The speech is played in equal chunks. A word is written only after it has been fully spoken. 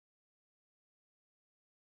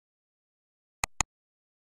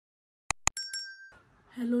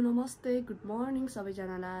Hello नमस्ते good morning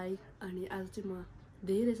सबैजनालाई। अनि आज चाहिँ म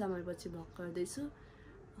धेरै समयपछि भ्लग गर्दैछु।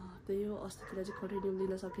 त्यही हो, अस्तितिर चाहिँ कन्टिन्यू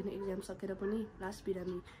लिन सकेन, एक्जाम सकेर पनि लास्ट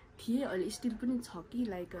बिरामी थिएँ। अहिले स्टिल पनि छ कि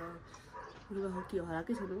लाइक रुगा हो कि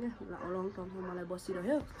हराएकै छैन क्या, लङ टर्ममा मलाई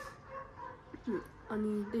बसिरह्यो।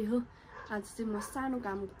 अनि त्यही हो, आज चाहिँ म सानो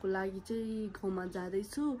कामको लागि चाहिँ गाउँमा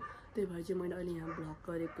जाँदैछु। त्यही भएर चाहिँ मैले अहिले यहाँ भ्लग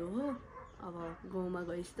गरेको हो। अब गाउँमा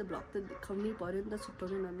गएपछि त भ्लग त देखाउनै पर्यो नि त,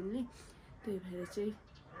 छुट्याउनै नमिल्ने। त्यही भएर चाहिँ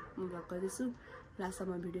म भ्लग गर्दैछु।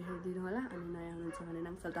 लास्टसम्म भिडियो हेरिदिनु होला। अनि नयाँ हुनुहुन्छ भने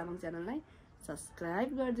नाङसल तामाङ च्यानललाई सब्सक्राइब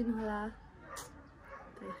गरिदिनु होला।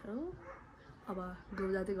 त्यही हो, अब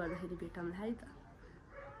गाउँ जाँदै गर्दाखेरि भेटौँला है त।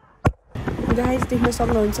 गाइस देख्न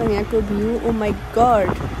सक्नुहुन्छ यहाँको भ्यू। ओ माई गड,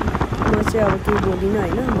 म चाहिँ अब केही बोलिनँ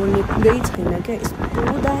होइन, बोल्ने कुरै छैन क्या,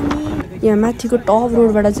 यस्तो दामी। यहाँ माथिको टप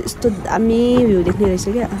रोडबाट चाहिँ यस्तो दामी भ्यू देख्ने रहेछ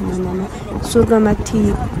क्या। आमामा, स्वर्गमाथि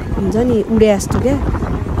हुन्छ नि उडे जस्तो क्या।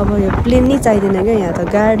 अब यो प्लेन नै चाहिँदैन क्या, यहाँ त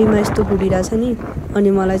गाडीमा यस्तो उडिरहेछ नि। अनि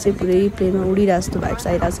मलाई चाहिँ पुरै प्लेनमा उडिरहेको जस्तो भाइब्स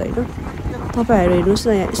आइरहेछ होइन। तपाईँहरू हेर्नुहोस् न,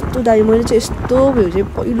 यहाँ यस्तो दामी। मैले चाहिँ यस्तो भ्यू चाहिँ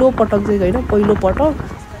पहिलोपटक चाहिँ होइन, पहिलोपटक।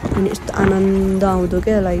 अनि यस्तो आनन्द आउँदो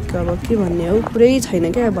क्या, लाइक अब के भन्ने हो, पुरै छैन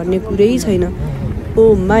क्या, भन्ने कुरै छैन। ओ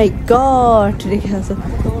माई गड, देखेको छ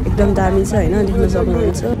एकदम दामी छ होइन, देख्न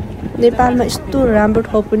सक्नुहुन्छ। नेपालमा यस्तो राम्रो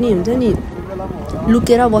ठाउँ पनि हुन्छ नि,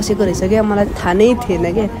 लुकेर बसेको रहेछ क्या, मलाई थाहा नै थिएन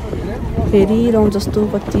क्या। फेरि रौँ जस्तो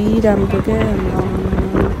कति राम्रो क्या,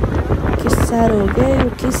 के साह्रो हो क्या यो,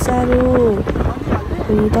 के साह्रो।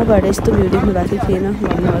 अनि तपाईँहरूले यस्तो भ्यू देख्नु भएको थिएन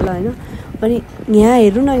भन्नु होला होइन। अनि यहाँ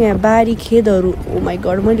हेर्नु न, यहाँ बारी खेतहरू। ओ माई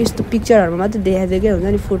गड, मैले यस्तो पिक्चरहरूमा मात्रै देखाएको थिएँ क्या, हुन्छ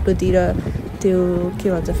नि फोटोतिर, त्यो के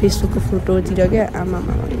भन्छ फेसबुकको फोटोतिर क्या।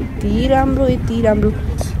 आमामा, यति राम्रो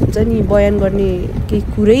हुन्छ नि, बयान गर्ने केही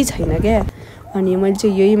कुरै छैन क्या। अनि मैले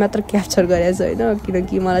चाहिँ यही मात्र क्याप्चर गरेको छु होइन,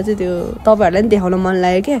 किनकि मलाई चाहिँ त्यो तपाईँहरूलाई पनि देखाउन मन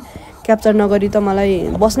लाग्यो क्या। क्याप्चर नगरी त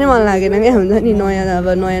मलाई बस्नै मन लागेन क्या, हुन्छ नि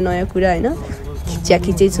नयाँ कुरा होइन।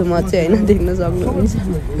 खिचै छु म चाहिँ होइन, देख्न सक्नुहुन्छ।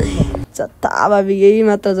 जताभावी यही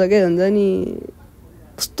मात्र छ क्या, हुन्छ नि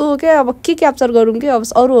कस्तो क्या। अब के क्याप्चर गरौँ क्या, अब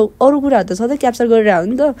अरू कुराहरू त सधैँ क्याप्चर गरिरहेको हो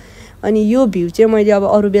नि त। अनि यो भ्यू चाहिँ मैले अब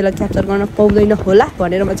अरू बेला क्याप्चर गर्न पाउँदैन होला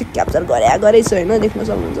भनेर म चाहिँ क्याप्चर गरेको छु होइन, देख्न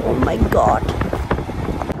सक्नुहुन्छ। ओ माई गड।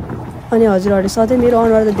 अनि हजुरहरूले सधैँ मेरो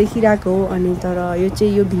अनुहार त देखिरहेको हो, अनि तर यो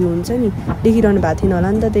चाहिँ यो भ्यू हुन्छ नि देखिरहनु भएको थिएन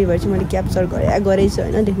होला नि त, त्यही भएर चाहिँ मैले क्याप्चर गरेको छु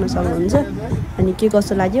होइन, देख्न सक्नुहुन्छ। अनि के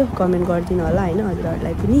कस्तो लाग्यो कमेन्ट गरिदिनु होला होइन,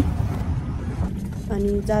 हजुरहरूलाई पनि।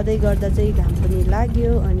 अनि जाँदै गर्दा चाहिँ घाम पनि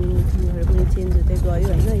लाग्यो, अनि भ्यूहरू पनि चेन्ज हुँदै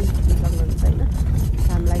गयो होइन, देख्न सक्नुहुन्छ होइन।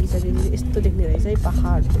 घाम लागिसकेपछि यस्तो देख्ने रहेछ है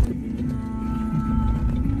पहाड।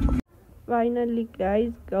 फाइनल्ली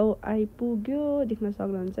गाइज गाउँ आइपुग्यो, देख्न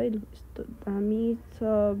सक्नुहुन्छ है, यस्तो दामी छ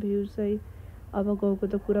भ्यू चाहिँ। अब गाउँको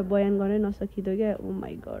त कुरा बयान गर्नै नसकिँदो क्या। ओ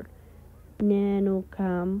माई गड, न्यानो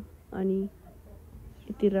घाम अनि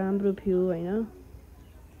यति राम्रो भ्यू होइन,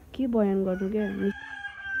 के बयान गर्नु क्या।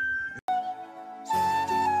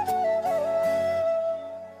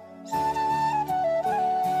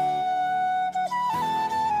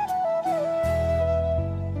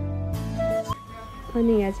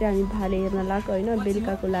 अनि यहाँ चाहिँ हामी भाले हेर्न लाग्यो होइन,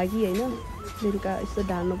 बेलुकाको लागि होइन। बेलुका यस्तो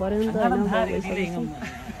ढाल्नु पऱ्यो नि त होइन।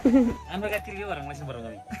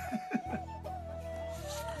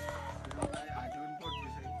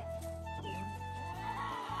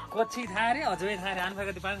 कोची थारे अझै थारे आनफा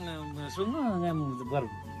कति पाङ सुंग ngam बर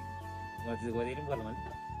गति गरि बर मन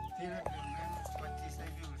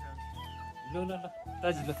ल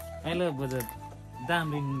ताजी ल आइलो बजार दाम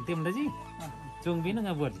रिन तिम्रो जी चुङ बिन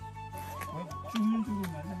ngam बर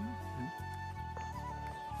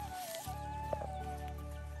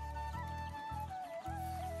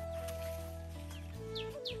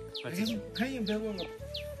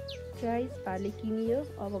गाइस भाले किनियो,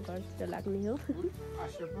 अब घरतिर लाग्ने हो।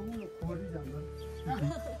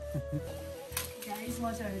 गाइस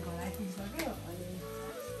म चाहिँ घर आइपुगिसक्यो। अनि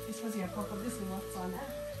त्यसपछि यहाँ पकाउँदैछु म चना,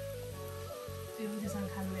 त्योसँग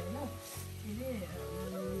खानु होइन, के अरे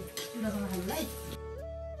चुलासँग खानुलाई।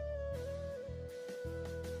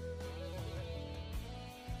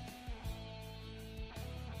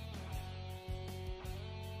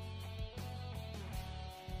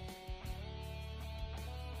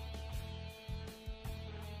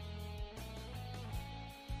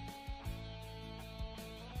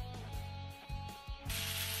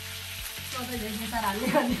 गेटार हाल्ने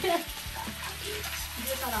भने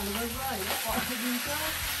गेटार हाल्नुपर्छ होइन, पकाइदिन्छ।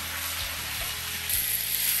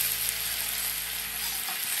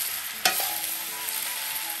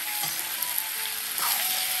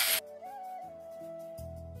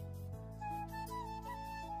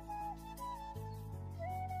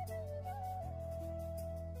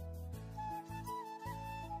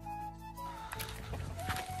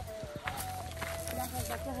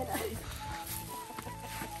 सक्छ हैन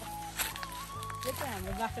यो चाहिँ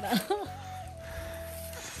हाम्रो बाख्रा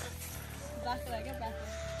बाख्रा क्या बाख्रा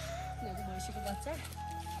यिनीहरूको भैँसीको बच्चा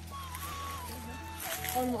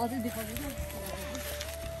अरू अझै देखाउँदैन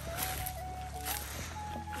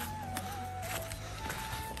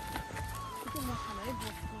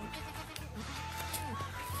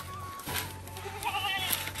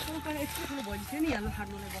यस्तो ठुलो भैँसी थियो नि यहाँ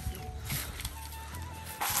फाट्नुलाई बस्नु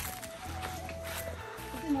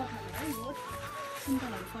नखाने है बहुत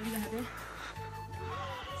सुन्तलाहरू फलिरहेको थियो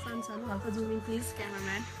सानो सानो हल्का जुमिङ प्लिज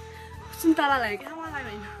क्यामराम्यान सुन्तलालाई क्या मलाई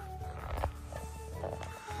होइन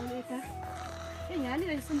अनि यता ए यहाँ नि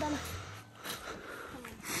रहेछ सुन्तला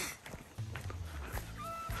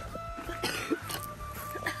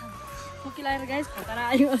खोकी लागेर गाइस खतरा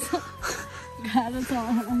आयो गाह्रो छ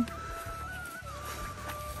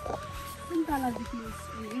सुन्तला देख्नु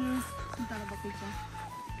सुन्तला बगैँचा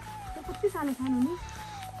कति सानो सानो नि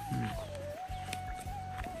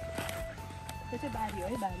त्यो चाहिँ बारी हो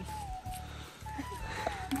है बारी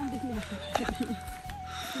नदेख्नु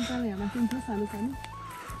सुन्तला यहाँ माथि थियो सानो सानो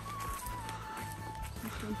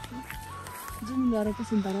जुन गरेको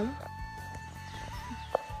सुन्तला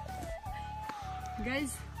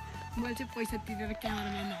गाइज मैले चाहिँ पैसा तिरेर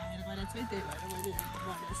क्यामेराम्यान हालेर गरेर चाहिँ त्यही भएर मैले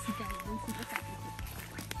भनेर सिकाएको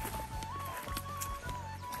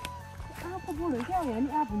आँपको बोल हो क्या यहाँ नि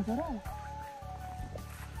आँप हुन्छ र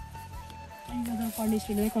पढ्ने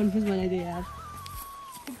स्टुडेन्टलाई कन्फ्युज बनाइदियो यार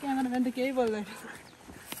क्यामेराम्यान त केही बोल्दैन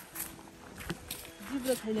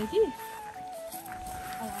जिब्रो छैन कि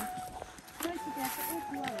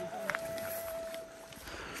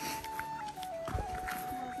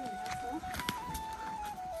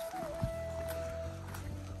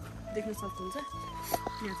देख्न सक्नुहुन्छ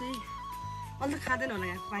यहाँ चाहिँ अन्त खाँदैन होला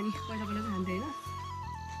यहाँ पानी पहिला पहिला चाहिँ खान्थ्यो होइन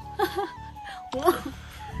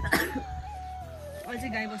अहिले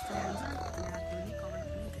चाहिँ गाई बस्तु खान्छ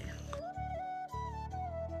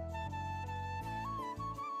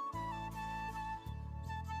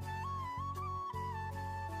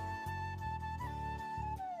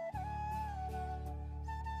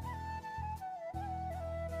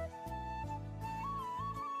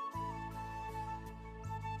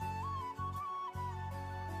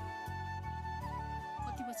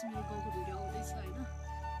पछि मेरो गाउँको भिडियो आउँदैछ होइन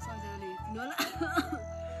सबैजनाले हेरिदिनु होला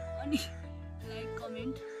अनि लाइक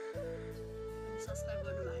कमेन्ट अनि सब्सक्राइब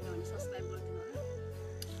गर्नु भएन भने सब्सक्राइब गरिदिनु होला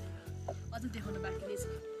अझ देखाउन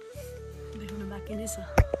बाँकी नै छ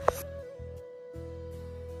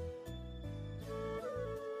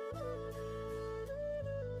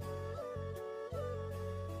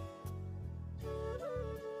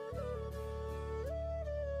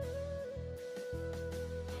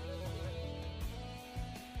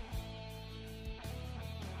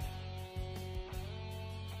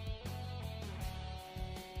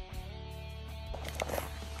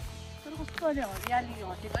कस्तो हरियाली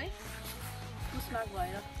हटेको है पुसमाग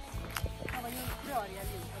भएर अब यो पुरै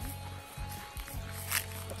हरियाली हुन्छ नि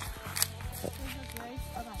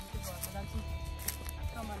अब हामी त्यो घरमा जान्छौँ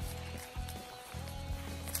कमान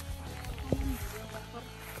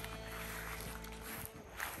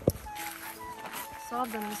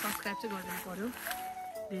सबजनाले सब्सक्राइब चाहिँ गरिदिनु पर्यो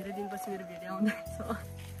धेरै दिनपछि मेरो भिडियो आउँदैछ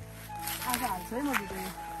आज हाल्छु है म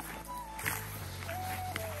भिडियो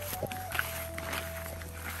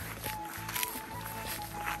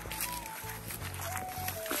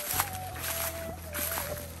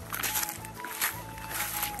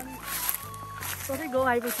सधैँ गाउँ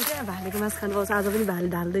आएपछि क्या भालेको मासु खानु पाउँछ आज पनि भाले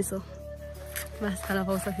ढाल्दैछ मासु खान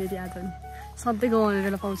पाउँछ फेरि आज पनि सधैँ गाउँ आउने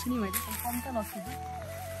बेला पाउँछु नि मैले कम्ता लग्छु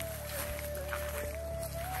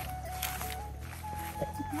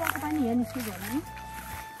कुवाको पानी यहाँ निस्केको होला नि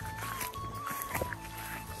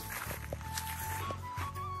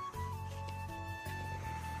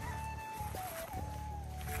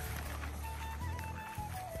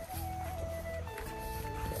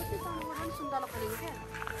सुन्तला फलेको क्या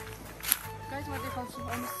गाइस म देखाउँछु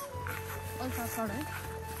अल्फा सड है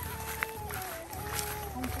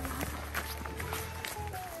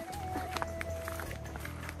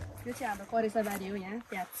यो चाहिँ हाम्रो करेसा बारी हो यहाँ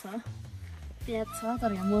प्याज छ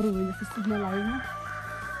तर यहाँ मरु होइन त्यस्तो लाग्दैन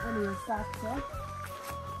अनि यो साग छ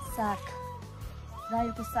साग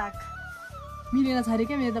रायोको साग मिलेन छ अरे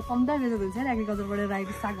क्या मेरो त कम्ता बेच्नु हुन्छ नि एग्रिकल्चरबाट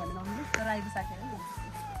रायोको साग भनेर आउनु तर रायोको साग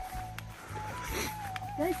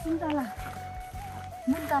हेर सुन्तला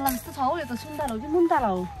मुन्ताला जस्तो छ हौ यो त सुन्तला हो कि मुन्ताला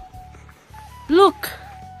हो लुक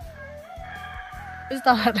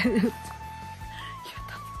यस्तो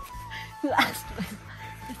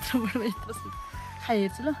खाइ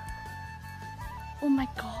हेर्छु ल ओ माई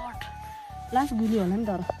गड लास्ट गुली होला नि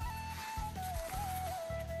तर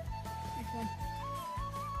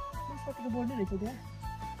बोर्डै रहेछ त्यहाँ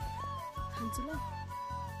खान्छु ल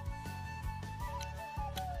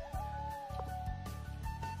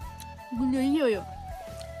गुलियो यो यो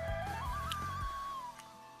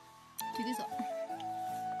ठिकै छ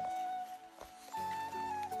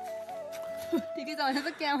ठिकै छ भने त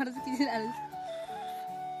क्यामेरा चाहिँ खिचिरहेको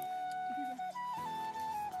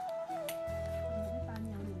पानी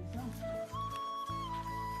आउने हुन्छ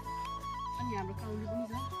अनि हाम्रो काउली पनि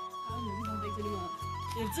छ काउलीहरू बन्दै एकचोटि म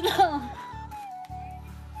हेर्छु ल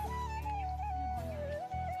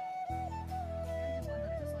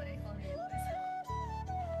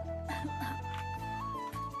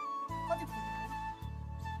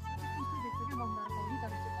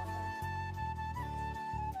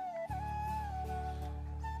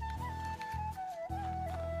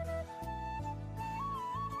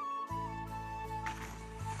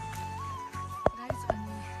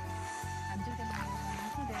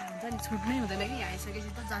छुट्नै हुँदैन कि यहाँ आइसकेपछि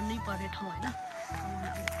त जान्नै पर्ने ठाउँ होइन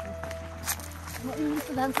म इङ्ग्लिस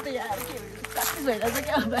त जान्छु त यहाँ के कति भइरहेछ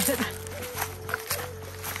क्या बाहिर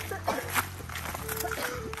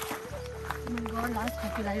लास्ट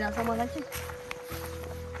खप्पी लागिरहेको छ मलाई चाहिँ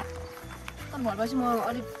तर भएपछि म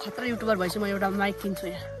अलिक खतरा युट्युबर भएपछि म एउटा माइक किन्छु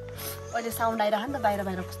यहाँ अहिले साउन्ड आइरह नि त बाहिर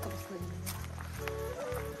बाहिर कस्तो कस्तो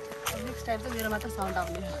नेक्स्ट टाइम त मेरो मात्र साउन्ड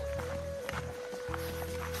आउने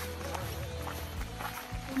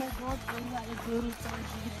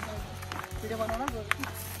भिडियो बनाउन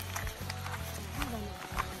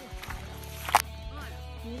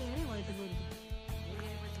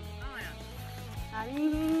हामी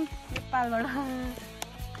नेपालबाट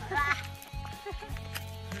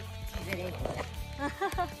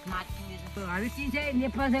हामी चिन्छ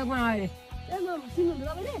नेपालको अहिले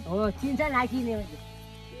हो चिन्छ नाचिने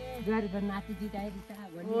गएर त नाची जिताइदिन्छ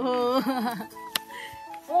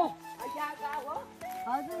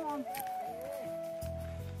हजुर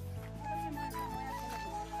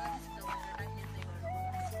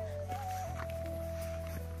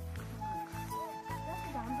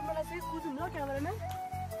मलाई चाहिँ कुदौँ ल क्यामेरामा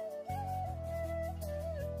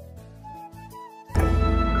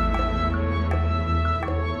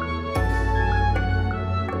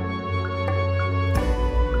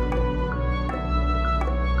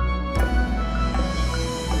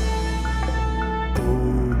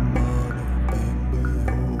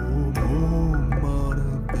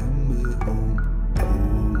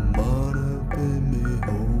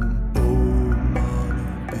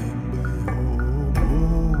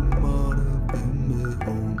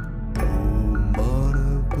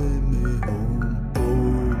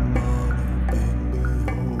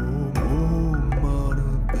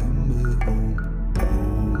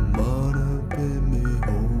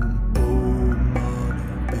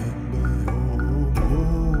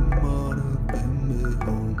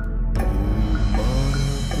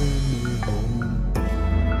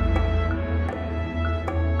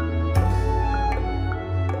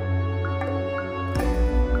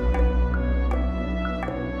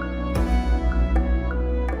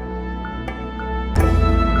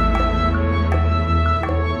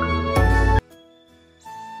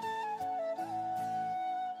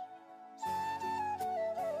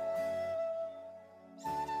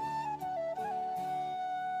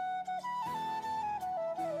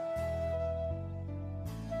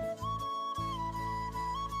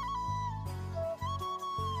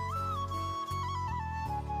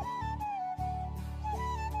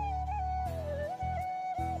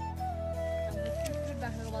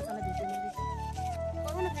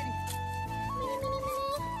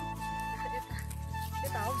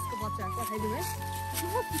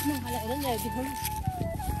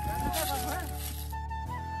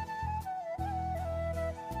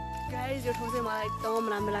गाइज यो ठाउँ चाहिँ मलाई एकदम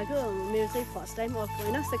राम्रो लाग्यो मेरो चाहिँ फर्स्ट टाइम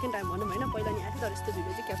होइन सेकेन्ड टाइम भनौँ होइन पहिला नि आएको तर यस्तो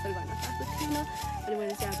भिडियो चाहिँ क्याप्चर गर्न सक्छु थिएन अनि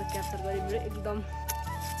मैले चाहिँ आज क्याप्चर गरेँ मेरो एकदम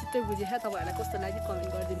चित्तै बुझेँ तपाईँहरूलाई कस्तो लाग्यो कमेन्ट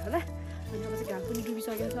गरिदिनु होला अनि अब चाहिँ घाम पनि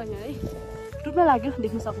डुबिसकेको छ यहाँ है डुब्न लाग्यो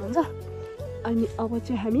देख्न सक्नुहुन्छ अनि अब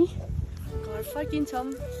चाहिँ हामी घर फर्किन्छौँ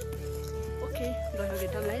ओके गएर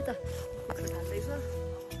भेटौँला है त कुखुरा ढाल्दैछ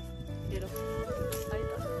हेरौँ है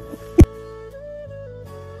त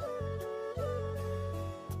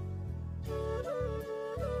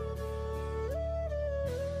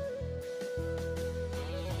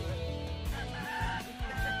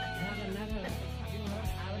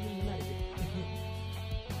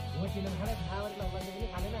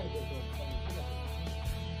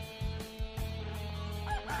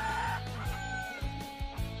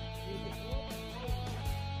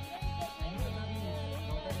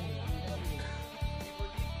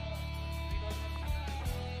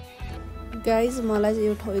गाइज मलाई चाहिँ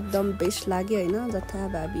यो ठाउँ एकदम बेस्ट लाग्यो होइन जथा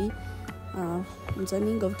भावी हुन्छ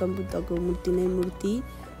नि गौतम बुद्धको मूर्ति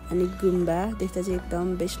अनि गुम्बा देख्दा चाहिँ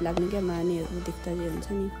एकदम बेस्ट लाग्ने क्या मानेहरू देख्दा चाहिँ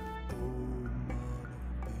हुन्छ नि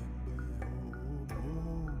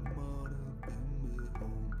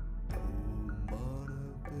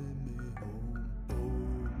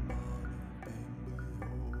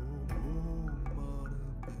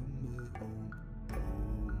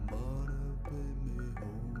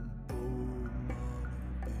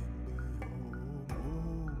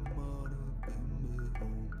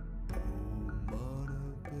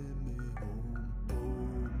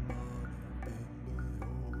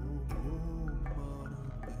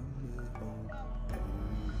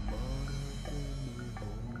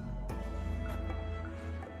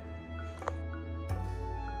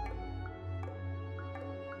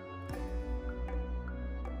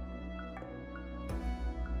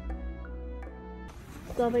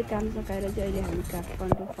सबै काम सकाएर चाहिँ अहिले हामी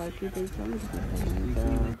काठमाडौँ फर्किँदैछौँ।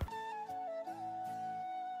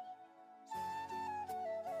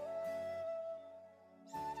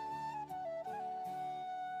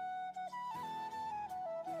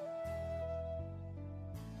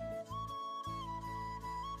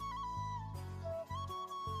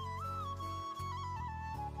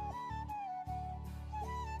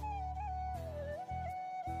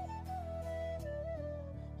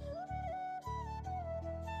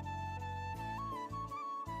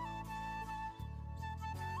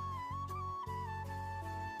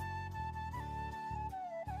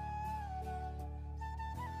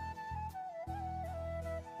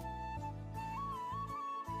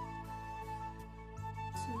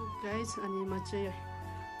 गाइज अनि म चाहिँ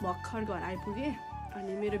भर्खर घर आइपुगेँ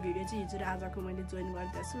अनि मेरो भिडियो चाहिँ हिजो र आजको मैले जोइन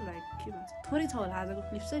गर्दैछु लाइक के भन्छ थोरै छ होला आजको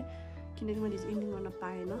क्लिप चाहिँ किनकि मैले हिजो एन्डिङ गर्न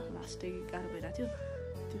पाएन लास्ट गाह्रो भइरहेको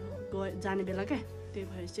थियो त्यो जाने बेला क्या त्यही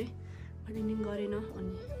भएर चाहिँ मैले एन्डिङ गरेन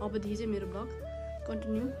अनि अबदेखि चाहिँ मेरो ब्लग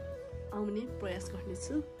कन्टिन्यू आउने प्रयास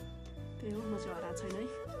गर्नेछु त्यही हो म चाहिँ हराएको छैन है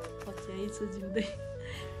पछ्याइ छु जिउँदै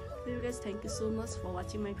त्यही guys thank you so much for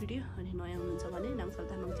watching my video अनि नयाँ हुनुहुन्छ भने नामसाल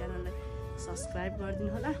तामाङ च्यानललाई सब्सक्राइब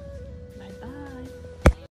गरिदिनु होला बाई बाई